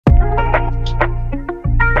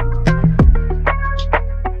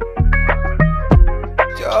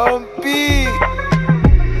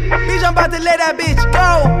that bitch,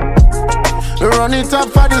 go. Run it up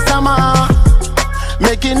for the summer,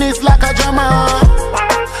 making it like a drama.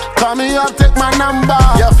 Call me up, take my number.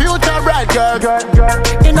 Your future bright girl.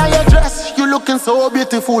 In your dress, you looking so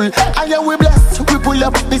beautiful. And yeah, we blessed, we pull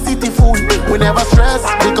up the city full. We never stress,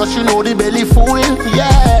 because you know the belly full.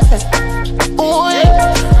 Yeah, oh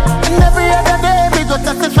yeah. And every other day we go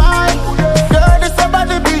testify. Girl, this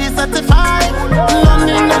somebody be certified. None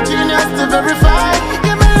in no genius to verify.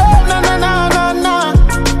 Give me love, no, no, no, no, no.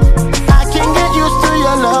 I can get used to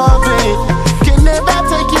your loving. Can never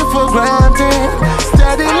take you for granted.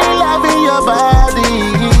 Steadily loving your body.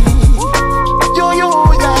 You,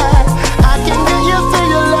 yeah. I can get used to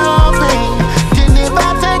your loving. Can never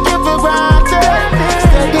take you for granted.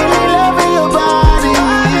 Steadily loving your body.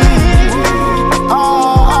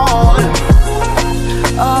 Oh,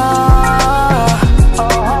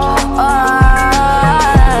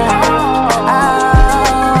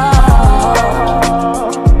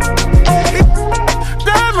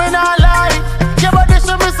 Girl, when I lie, your body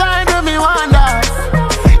should be signed to me wonders.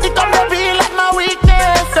 It come to be like my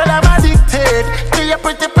weakness, so I'm addicted to your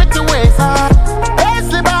pretty, pretty ways. Hey,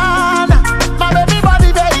 Sibana, my baby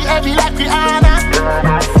body very heavy like Rihanna.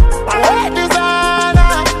 Hey,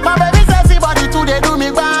 designer, my baby sexy body today do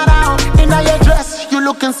me banana. In your dress, you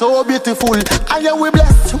looking so beautiful. And yeah, we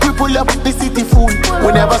blessed, we pull up the city full.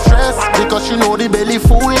 We never stress, because you know the belly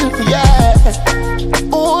full. Yeah,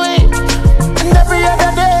 oh yeah.